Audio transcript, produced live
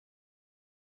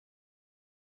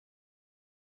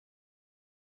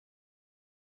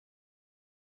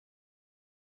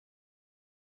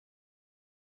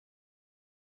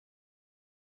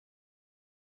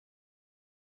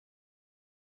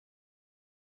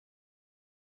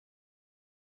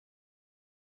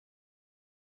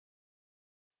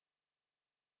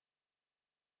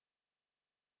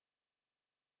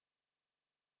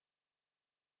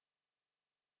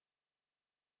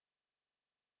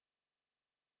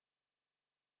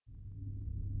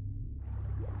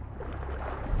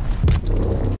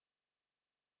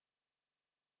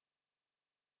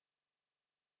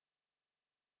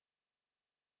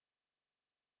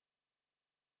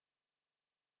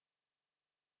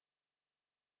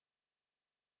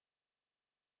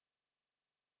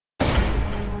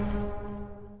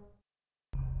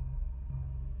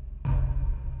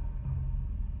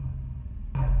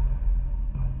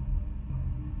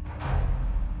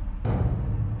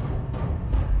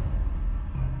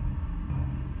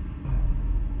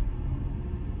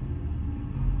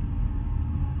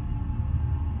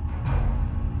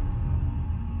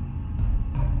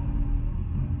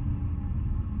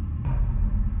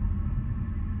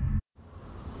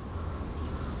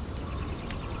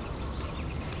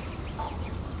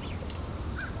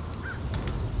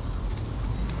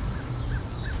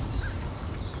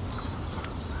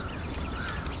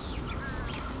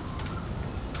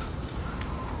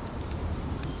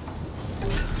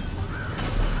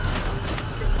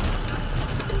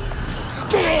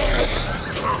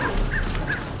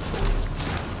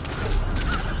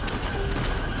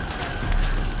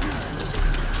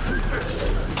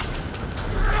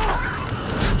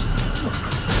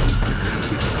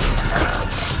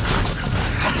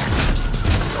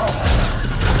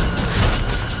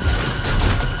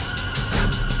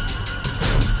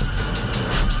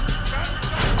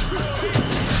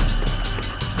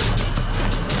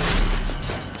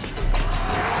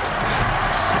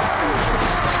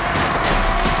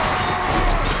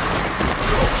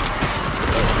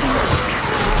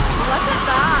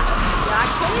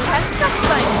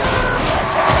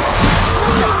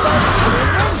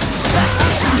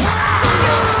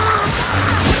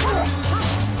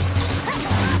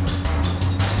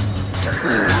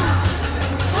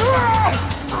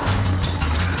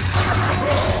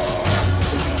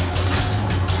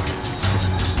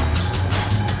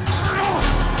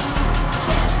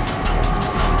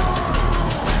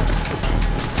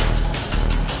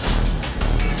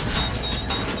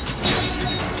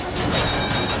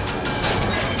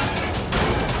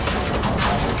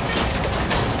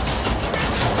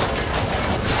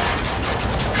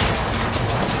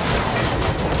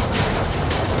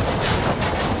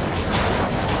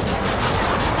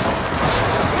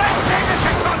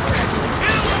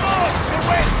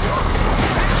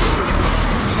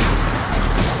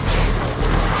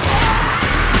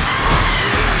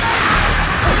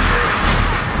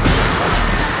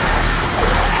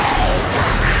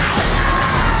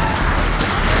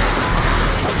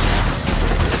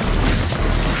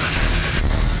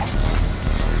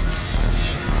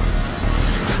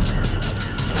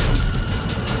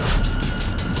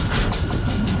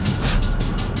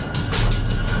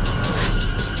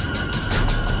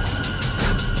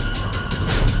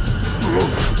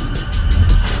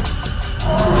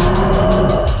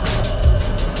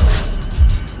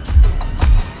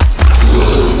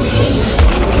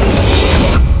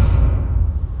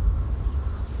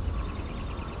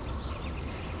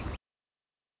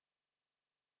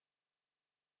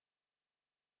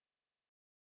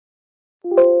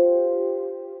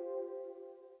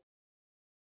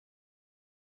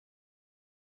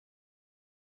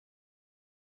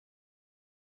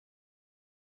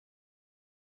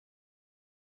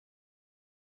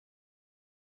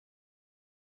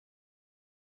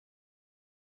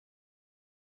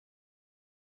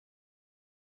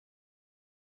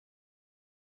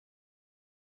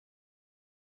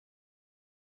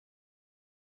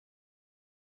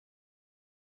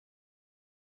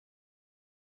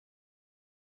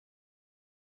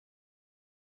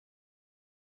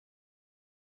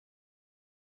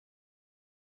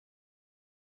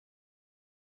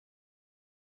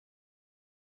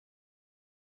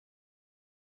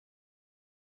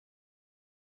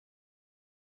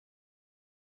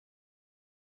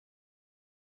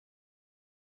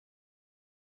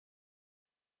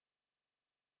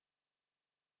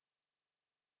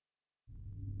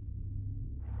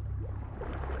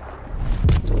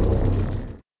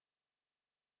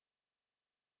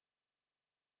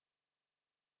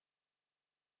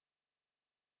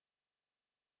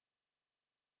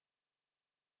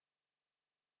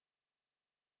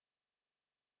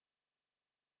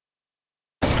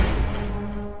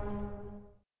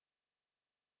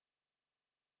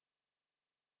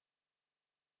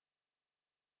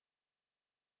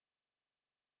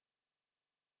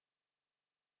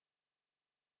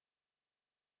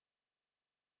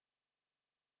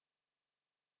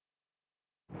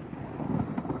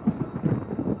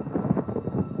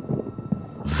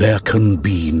There can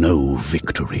be no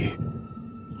victory.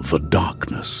 The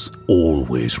darkness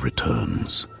always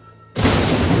returns.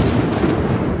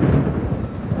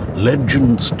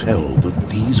 Legends tell that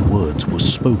these words were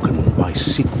spoken by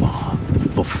Sigmar,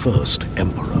 the first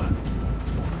emperor.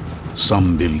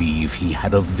 Some believe he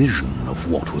had a vision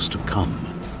of what was to come.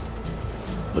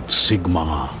 But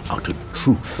Sigmar uttered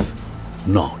truth,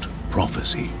 not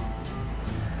prophecy.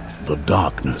 The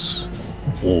darkness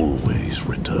always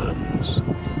returns.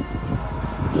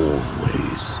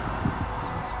 Always.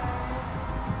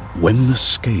 When the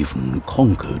Skaven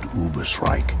conquered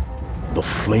Ubersreich, the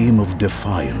flame of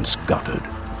defiance guttered.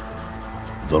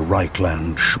 The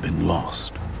Reichland should have been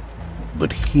lost,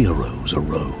 but heroes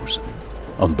arose,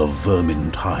 and the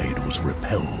Vermintide was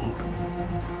repelled.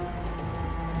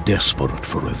 Desperate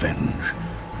for revenge,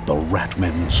 the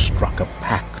Ratmen struck a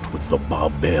pact with the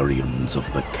barbarians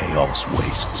of the Chaos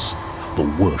Wastes,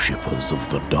 the worshippers of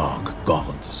the Dark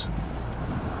Gods.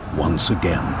 Once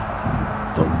again,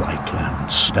 the Reichland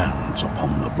stands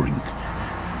upon the brink.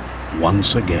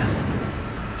 Once again,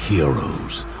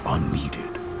 heroes are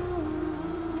needed.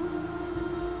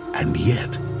 And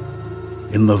yet,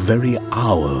 in the very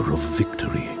hour of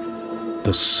victory,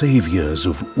 the saviors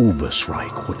of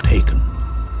Ubersreich were taken,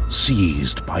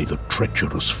 seized by the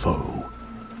treacherous foe.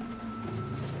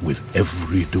 With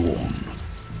every dawn,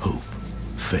 hope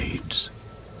fades.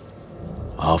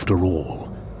 After all,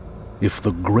 if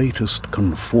the greatest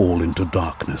can fall into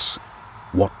darkness,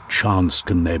 what chance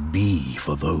can there be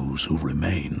for those who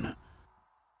remain?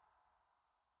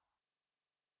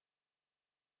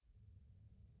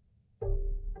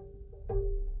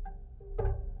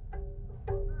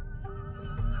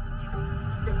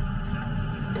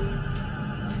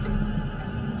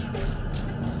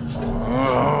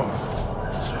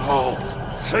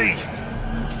 Teeth!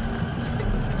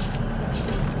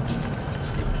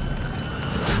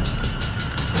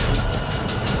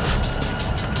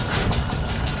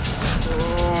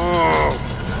 Oh,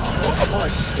 what am I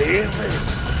seeing this?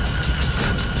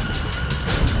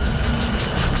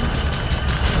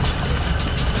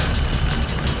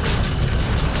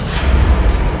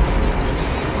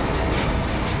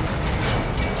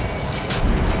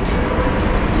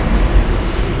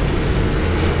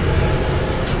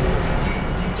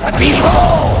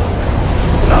 Behold!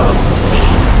 Those who see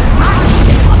my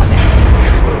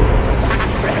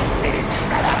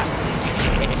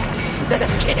the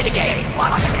skin against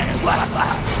what's in what.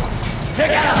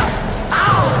 Together,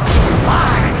 our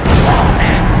blind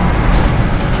forces!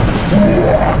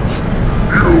 What?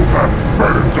 You have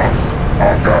failed us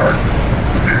again!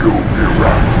 You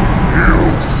rat! You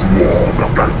swore the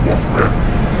bet was me!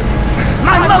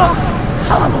 My most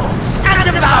humble and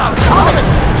devout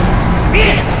apologies!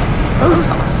 Fierce,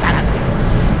 brutal savages!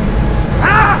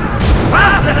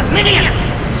 Worthless minions!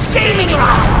 Scheming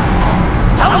rivals!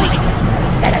 Only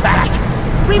set back!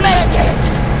 We made it!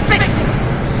 Fix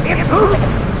this! Improve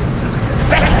it!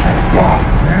 Better! But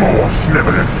more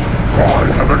sniveling! I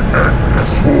have an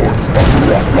endless horde of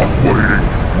bloodlust waiting,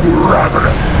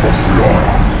 ravenous for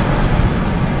slaughter!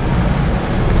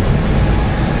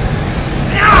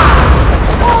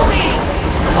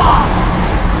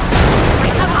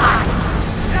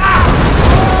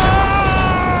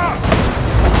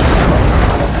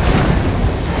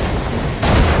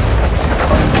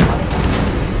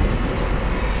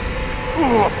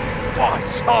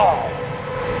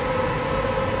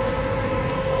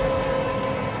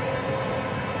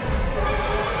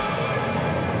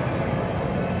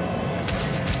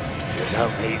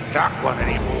 Don't need that one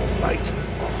anymore, mate.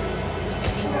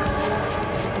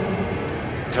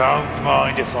 Don't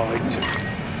mind if I do.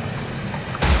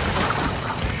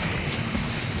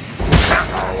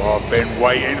 Oh, I've been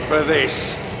waiting for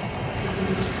this.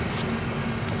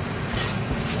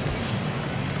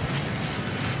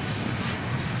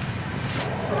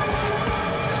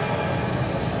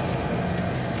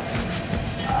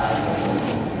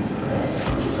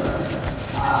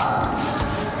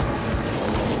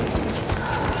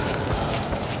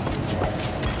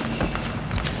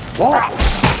 What?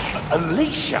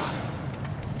 Alicia?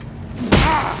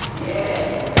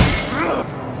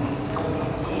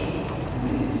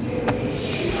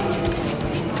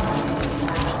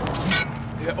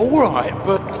 Yeah, all right,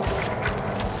 but...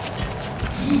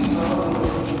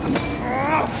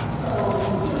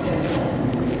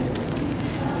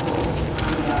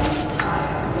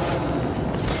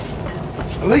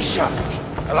 Alicia?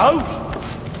 Hello?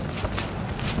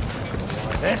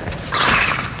 Right then.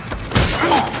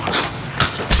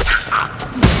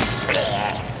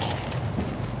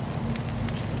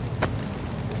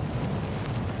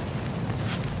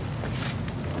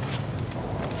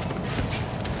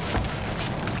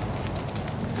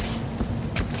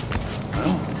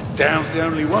 Down's the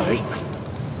only way.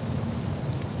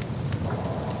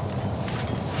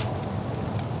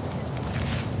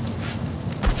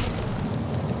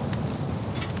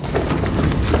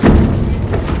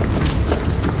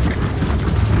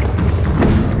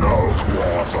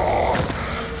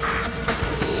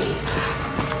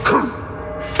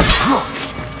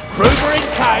 Kruger in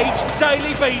cage,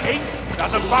 daily beatings,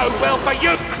 doesn't bode well for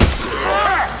you.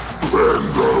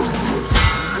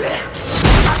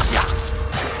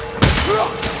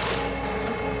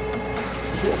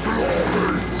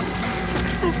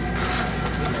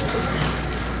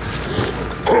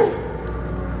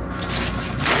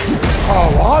 Oh,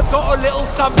 I've got a little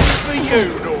something for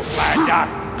you, Northlander.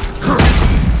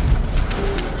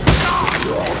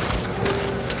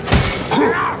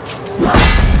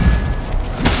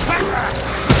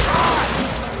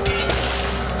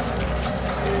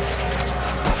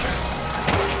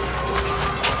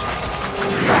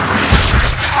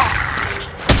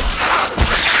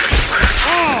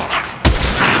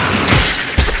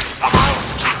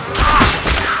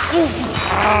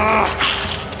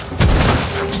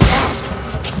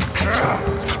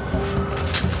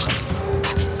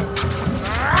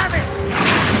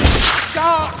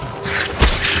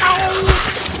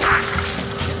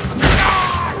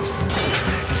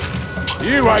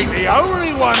 You ain't the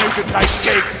only one who can take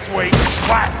big, sweet,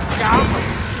 fat scum.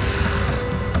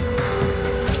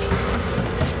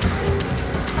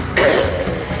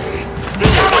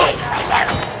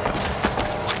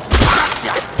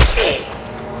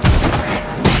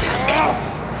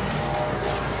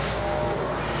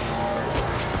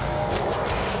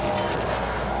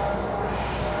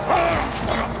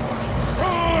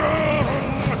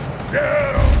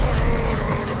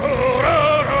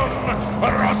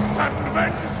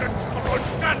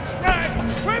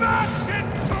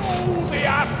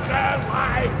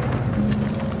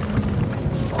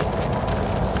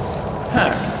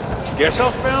 Guess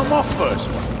I found my first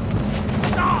one.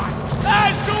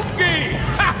 That's Zungi!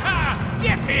 Ha ha!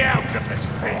 Get me out of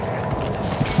this thing!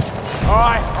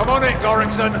 Alright, I'm on it,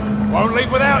 Gorrickson. Won't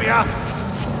leave without ya.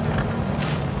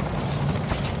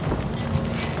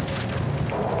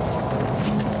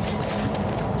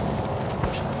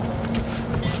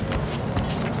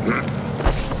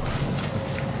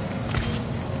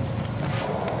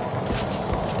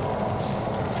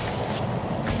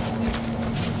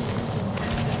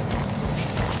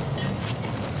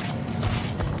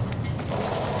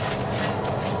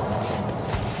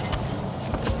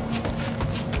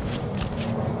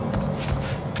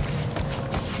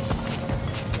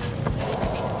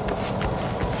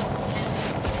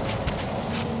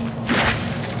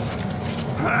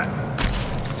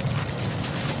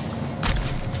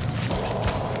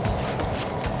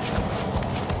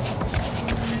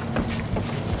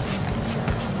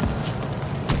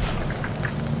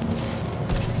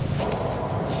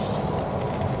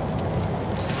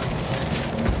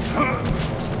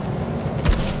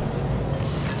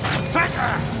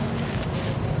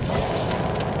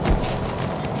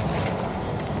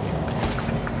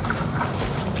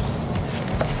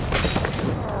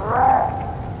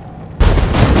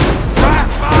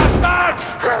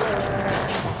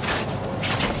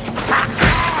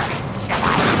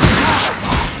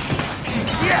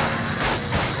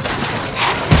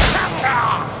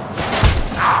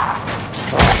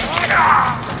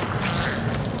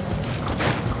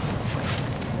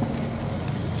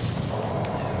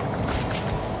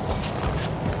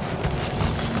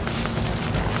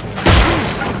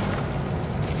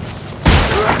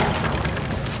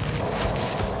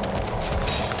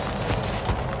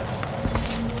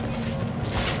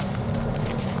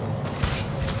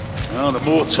 Well, the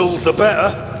more tools the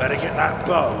better. Better get that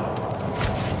bow.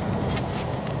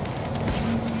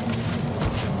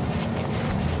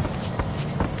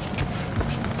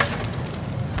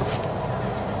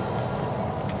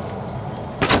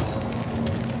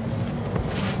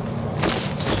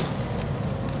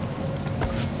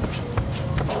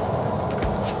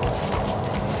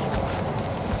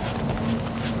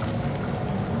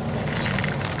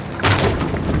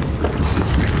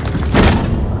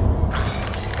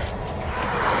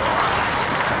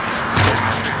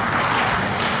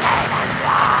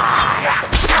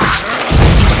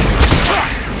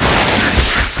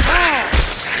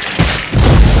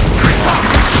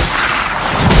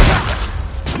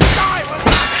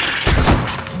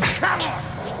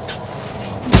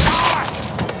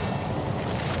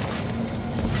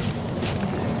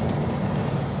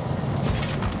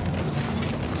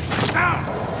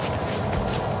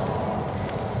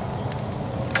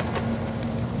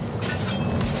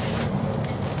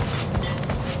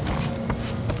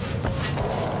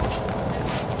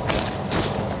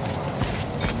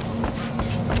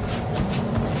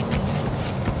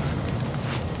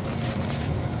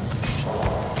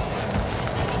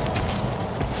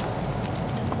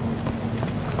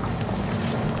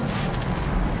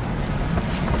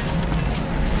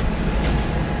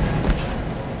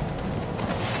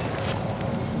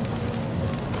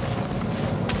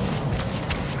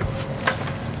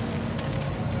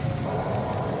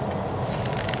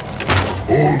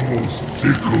 Almost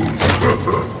tickles.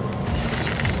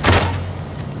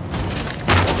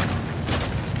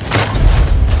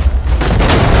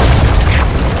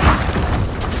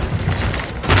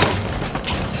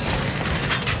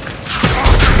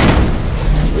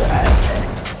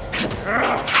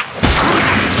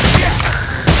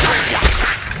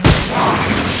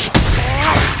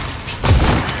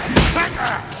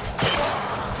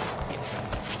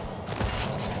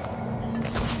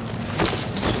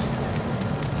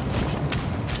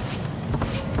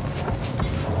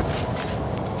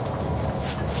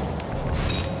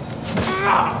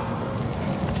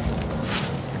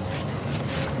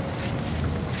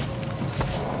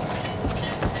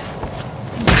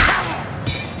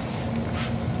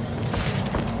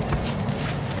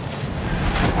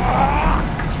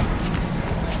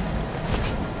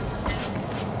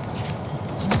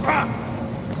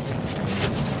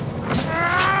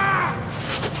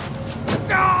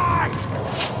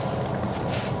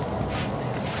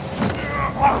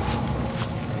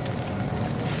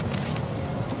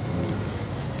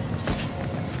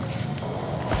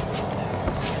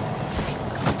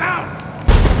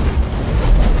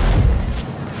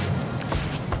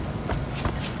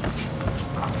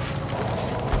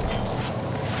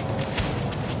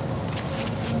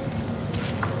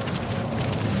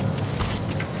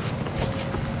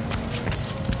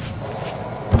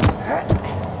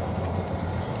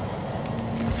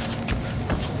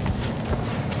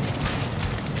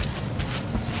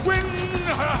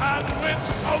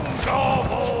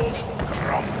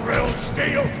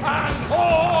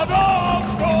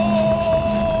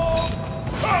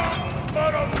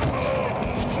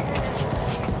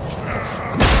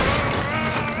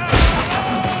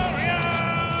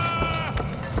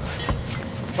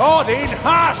 Hardin,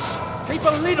 hush! Keep a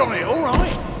lid on it, all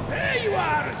right? There you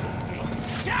are,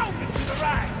 Azuki. Down and to the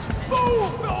right.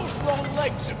 Move those long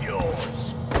legs of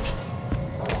yours.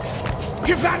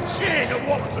 Give that chain a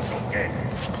wallop, Azuki.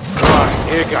 Right,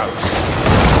 here goes.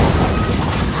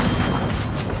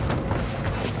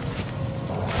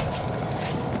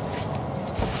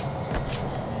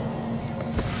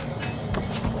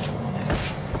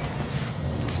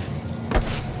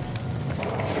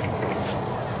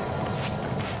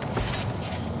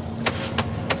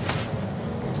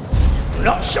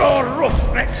 Not so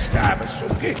rough next time,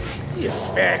 Azuki. You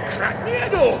fair cracked me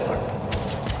head open.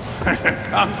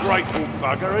 Ungrateful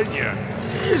bugger, ain't you?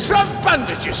 Is that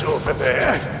bandages over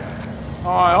there?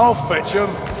 Aye, I'll fetch them.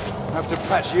 Have to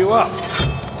patch you up.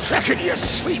 Second your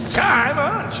sweet time,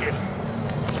 aren't you?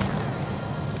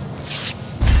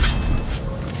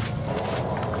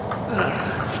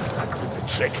 That did the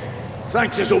trick.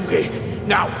 Thanks, Azuki.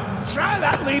 Now, try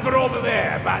that lever over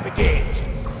there by the gate.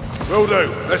 Will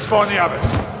do. Let's find the others.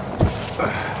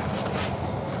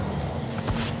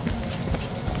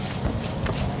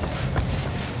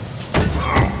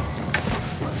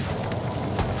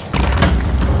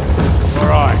 All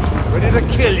right, ready to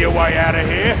kill your way out of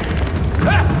here?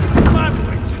 My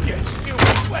points and yet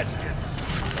stupid questions.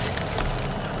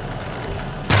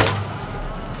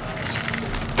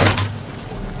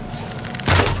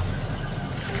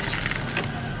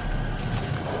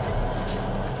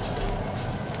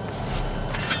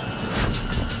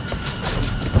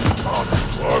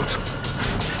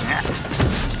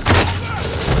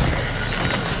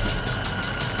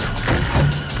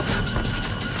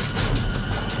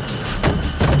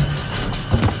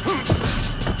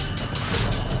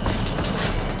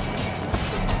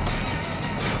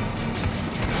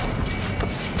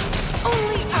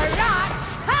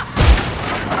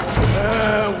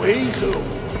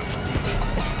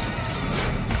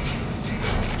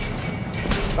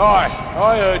 Aye,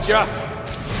 I heard ya.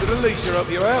 Did Alicia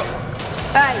help you out?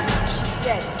 Aye, she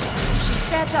did. She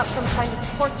set up some kind of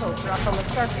portal for us on the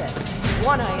surface.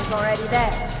 One eye is already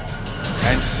there.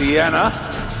 And Sienna?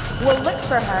 We'll look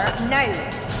for her now.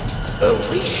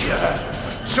 Alicia?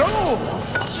 So,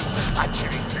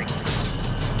 actually think.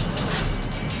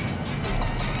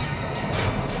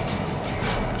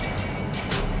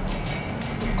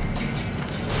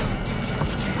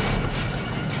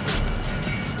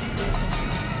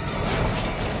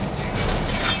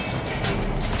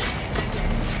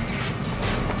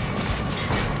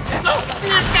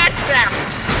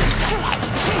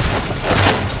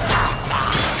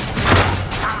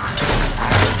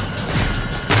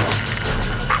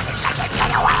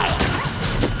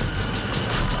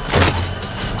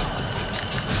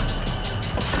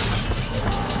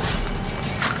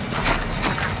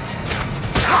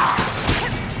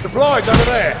 Supplies over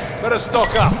there. Better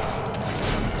stock up.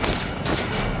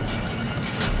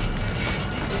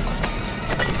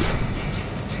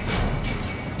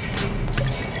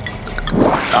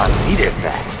 I needed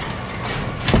that.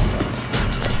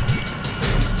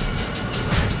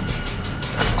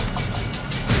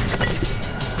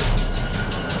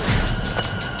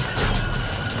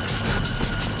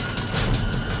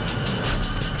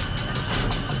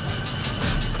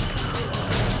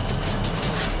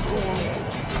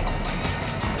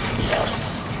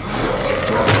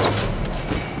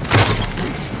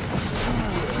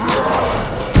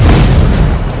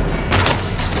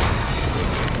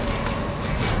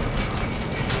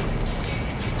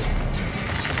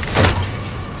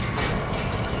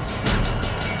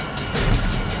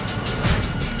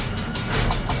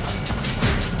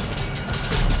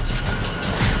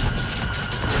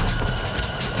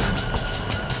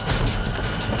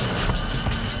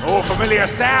 More familiar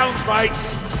sounds,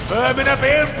 mates. Birmingham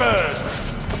being burned.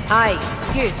 Aye,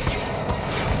 good.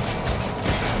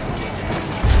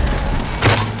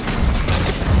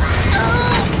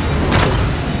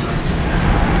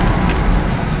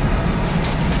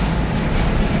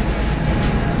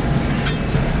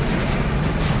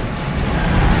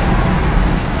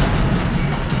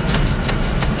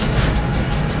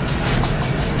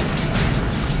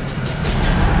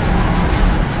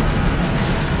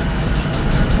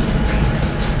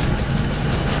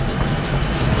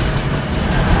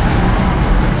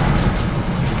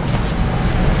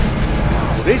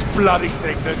 This bloody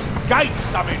thing, the gate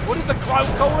something. What did the crow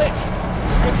call it?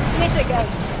 The skitter gate.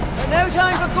 But no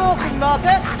time for gawking,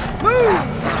 Marcus. Move!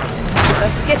 The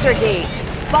skitter gate.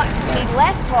 But we need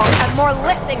less talk and more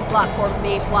lifting platform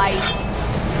mayflies.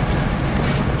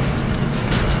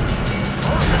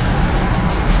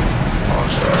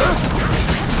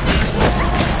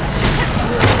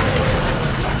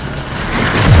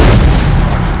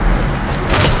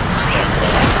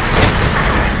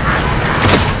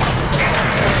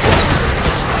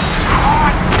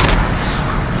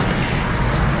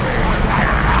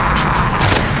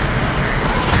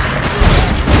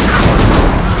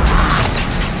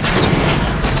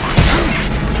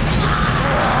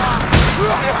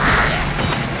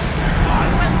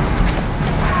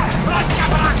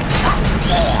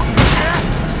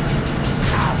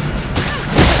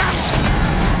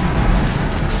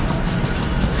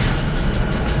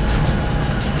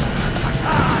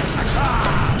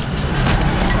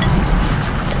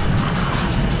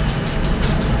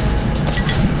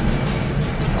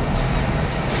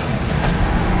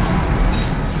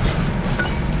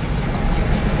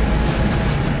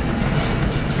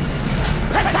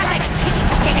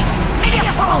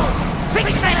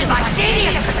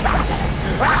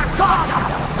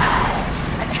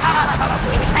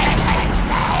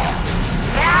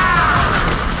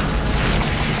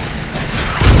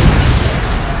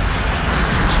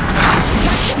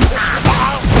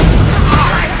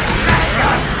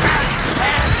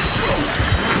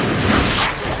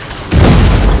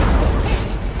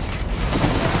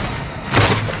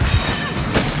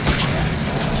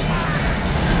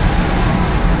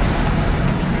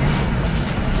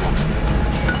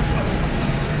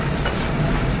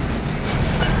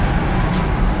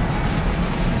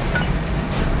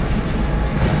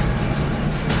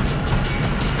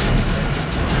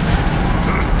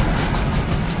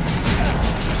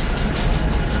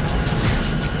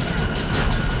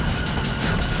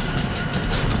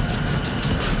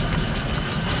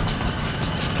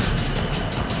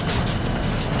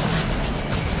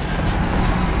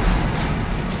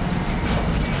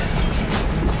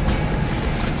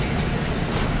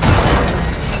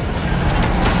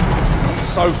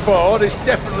 So far, this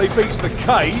definitely beats the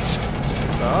cage.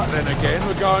 But then again,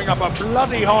 we're going up a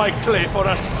bloody high cliff on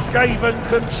a Skaven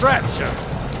contraption.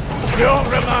 Don't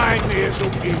remind me of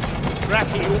some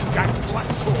cracky ungang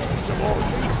platforms are more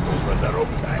useful than their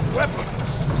undead weapons.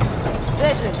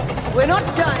 Listen, we're not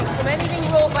dying from anything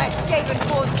wrought by escaping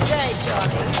force today,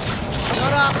 Charlie.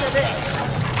 Not after this.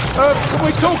 Can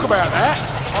we talk about that?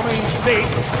 I mean,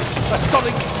 this, a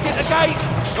solid Skittergate,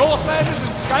 Northlanders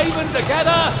and Skaven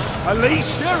together,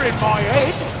 Alicia in my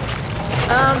head.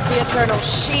 And the eternal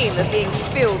shame of being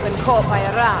filled and caught by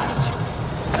a rat.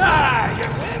 Ah,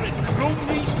 you're wearing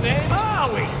Grundy's name, are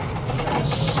we? You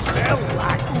smell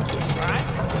like Uber's, right?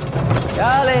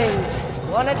 Darlings,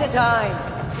 one at a time.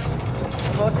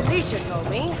 What Alicia told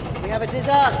me, we have a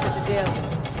disaster to deal with.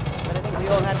 But I think we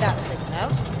all had that figured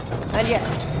out. And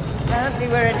yes, apparently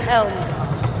we're in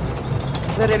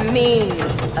Helmgart. The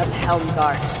remains of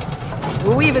Helmgart.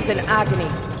 Weavers in agony,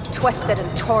 twisted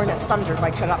and torn asunder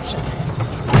by corruption.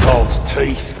 God's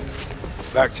teeth.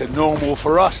 Back to normal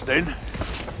for us, then.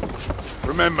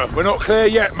 Remember, we're not clear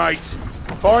yet, mates.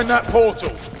 Find that portal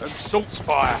and salt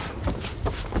spire.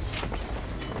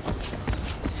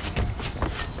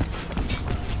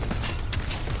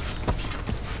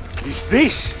 Is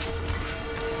this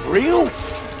real?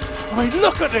 I mean,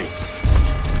 look at this!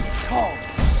 Oh,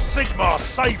 Sigmar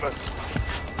save us!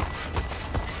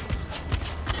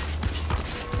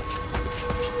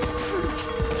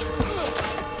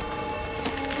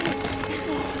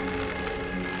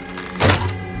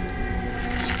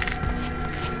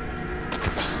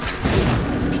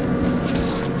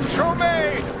 To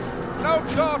me! No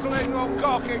dawdling or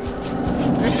gawking.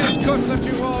 It is good that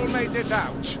you all made it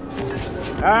out.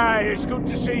 Aye, it's good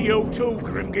to see you too,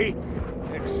 Grimgy.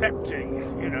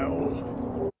 Accepting, you know.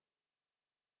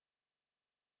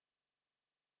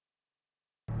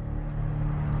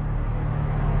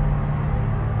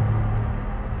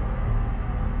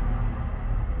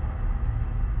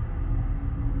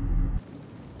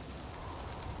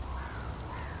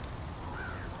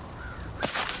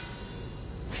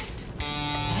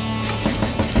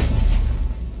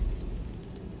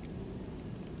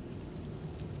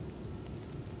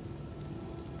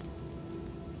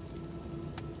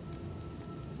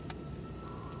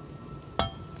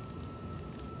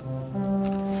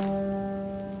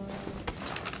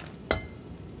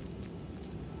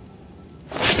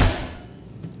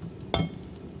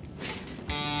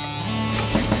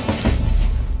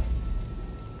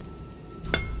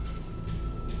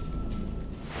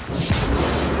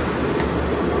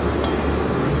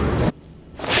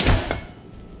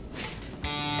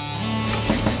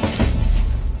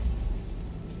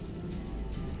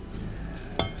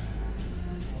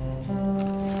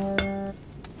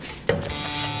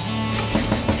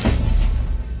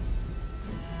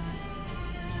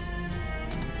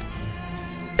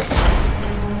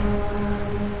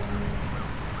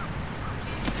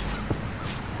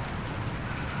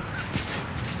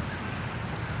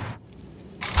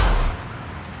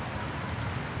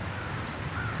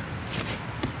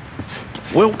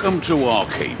 Welcome to our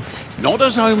keep. Not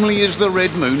as homely as the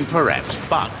Red Moon, perhaps,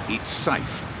 but it's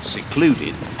safe,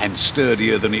 secluded, and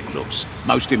sturdier than it looks.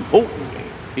 Most importantly,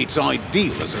 it's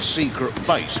ideal as a secret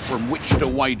base from which to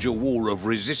wage a war of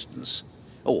resistance.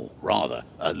 Or rather,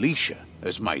 Alicia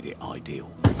has made it ideal.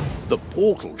 The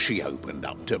portal she opened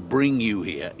up to bring you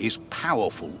here is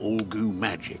powerful Ulgu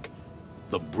magic.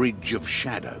 The Bridge of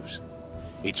Shadows.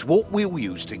 It's what we'll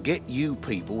use to get you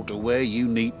people to where you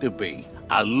need to be.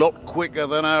 A lot quicker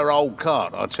than our old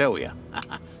cart, I tell you.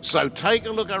 So take a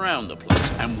look around the place,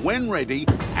 and when ready,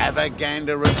 have a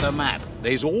gander at the map.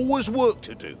 There's always work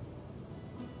to do.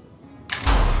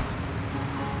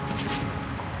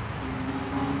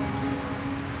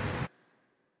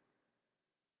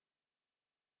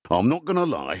 I'm not gonna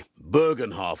lie,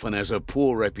 Bergenhafen has a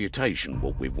poor reputation,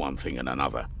 what with one thing and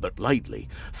another. But lately,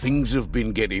 things have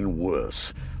been getting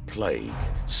worse. Plague,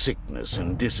 sickness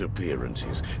and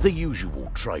disappearances. The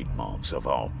usual trademarks of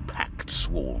our packed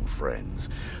sworn friends.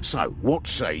 So, what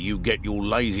say you get your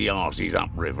lazy arses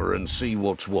upriver and see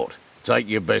what's what? Take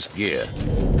your best gear.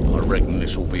 I reckon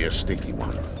this will be a sticky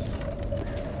one.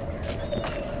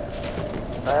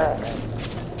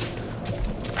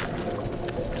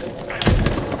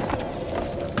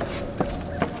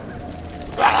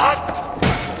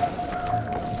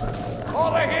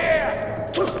 Over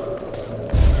here!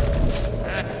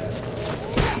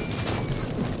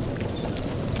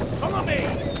 Follow me!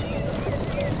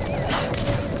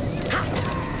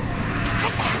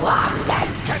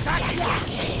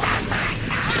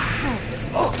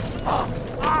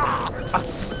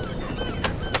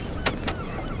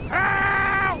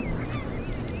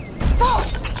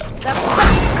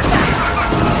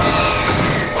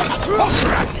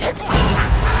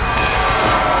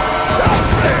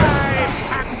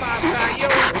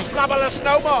 us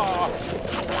no more.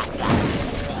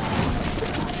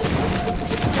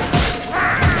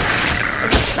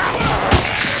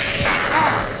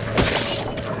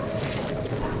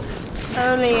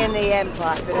 Only in the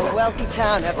Empire could a wealthy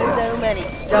town have so many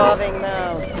starving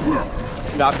mouths.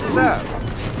 Not so.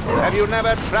 Have you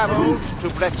never traveled to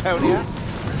Bretonia?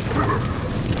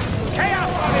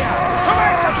 Chaos Warrior!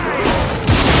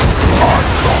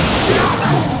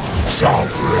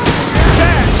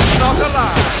 Dead, not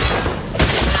alive!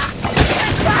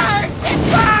 It's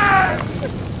burned!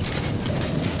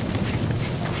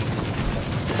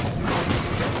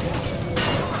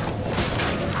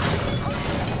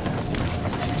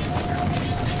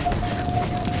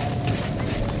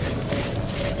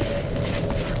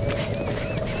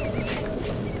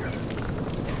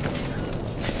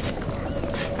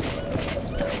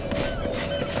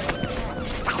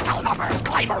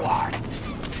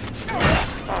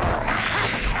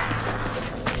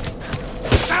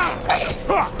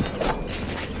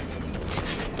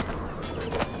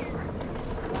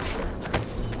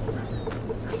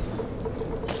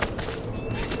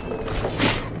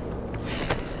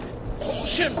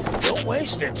 Don't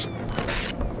waste it.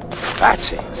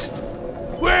 That's it.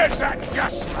 Where's that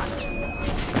gas rat?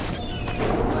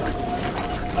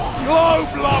 Glow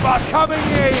blobber coming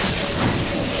in!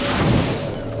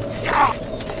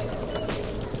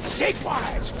 Stay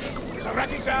quiet! There's a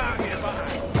wreckage out nearby.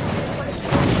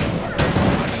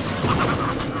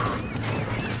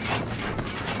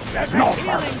 There's a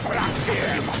healing trap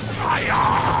here!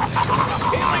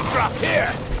 Healing trap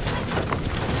here!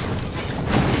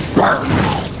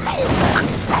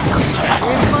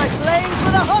 Here's my flames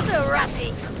for the hotter, ratty!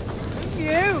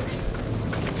 You!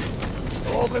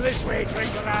 Over this way,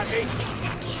 Trinkalati.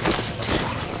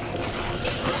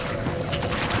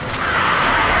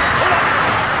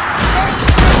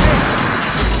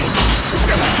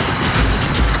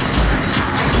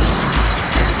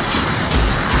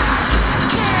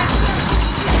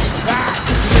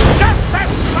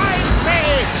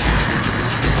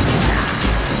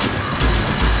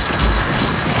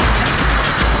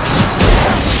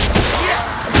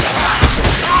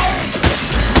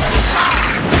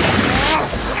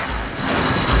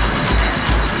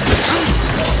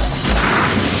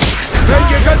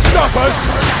 Stop us!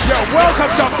 You're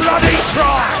welcome to bloody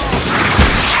try!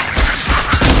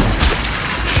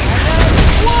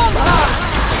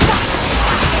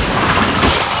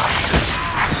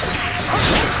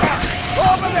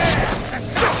 Over there!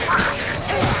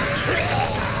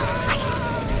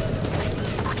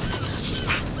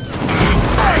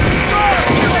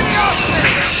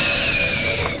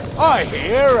 I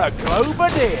hear a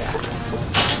Globadier.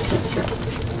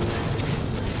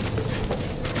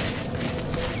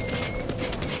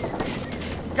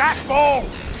 Gas ball!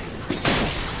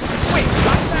 Wait,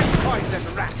 like that poison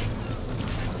rat!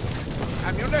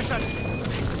 Ammunition!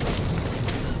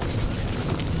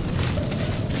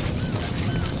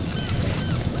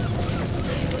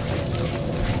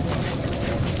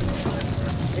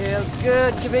 Feels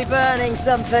good to be burning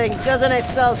something, doesn't it,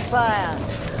 Saltspire?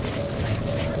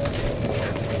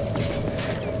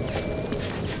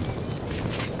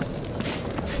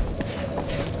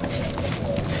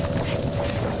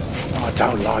 I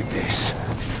don't like this.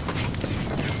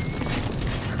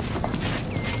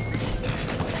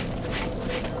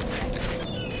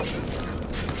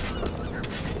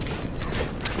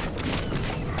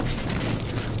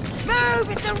 Move!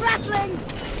 It's a rattling!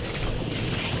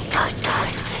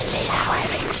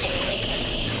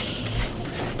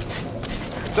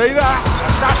 See that?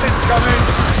 Assassin's coming!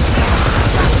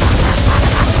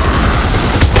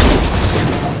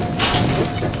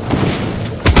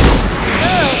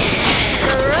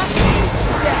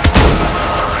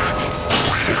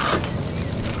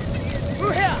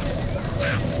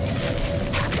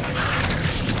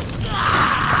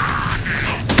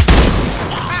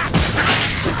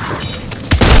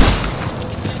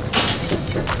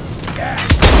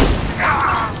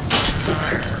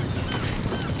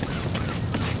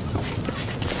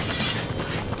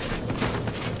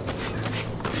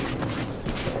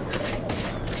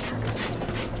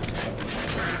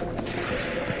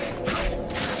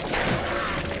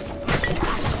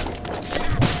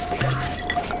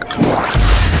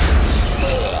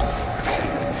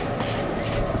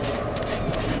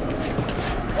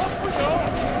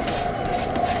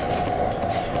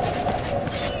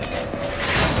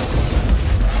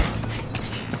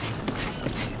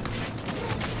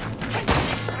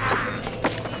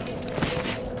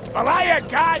 Well, I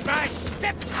guide my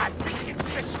steps. I think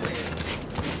it's this way.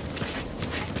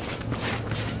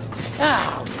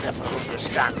 I'll never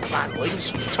understand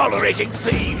manlings tolerating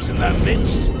thieves in their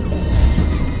midst.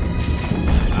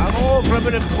 I'm all for a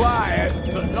bit of quiet,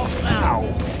 but not now.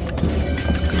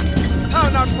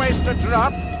 I'll not waste a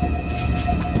drop.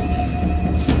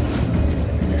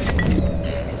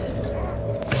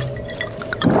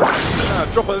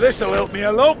 A drop of this will help me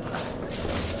along.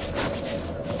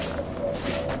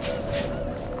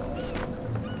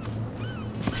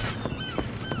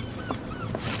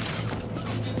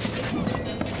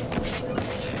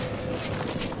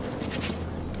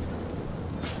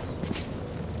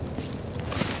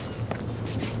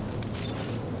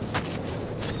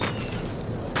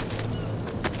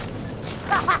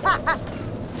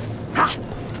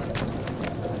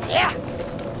 Yeah.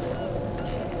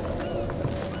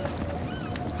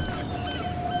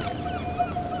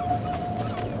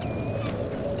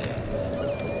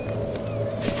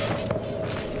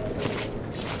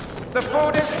 The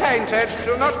food is tainted.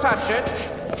 Do not touch it.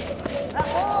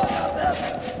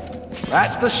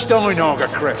 That's the Steinauger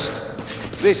crest.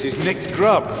 This is nicked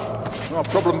grub. Our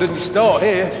problem didn't start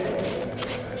here.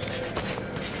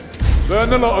 Burn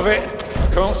the lot of it.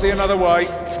 Can't see another way.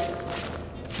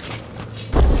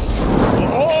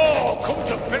 Oh, come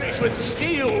to finish with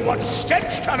steel what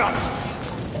stench cannot.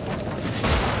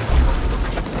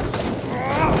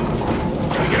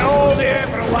 We can hold here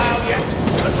for a while yet,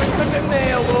 but we couldn't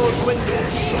nail those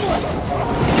windows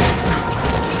shut.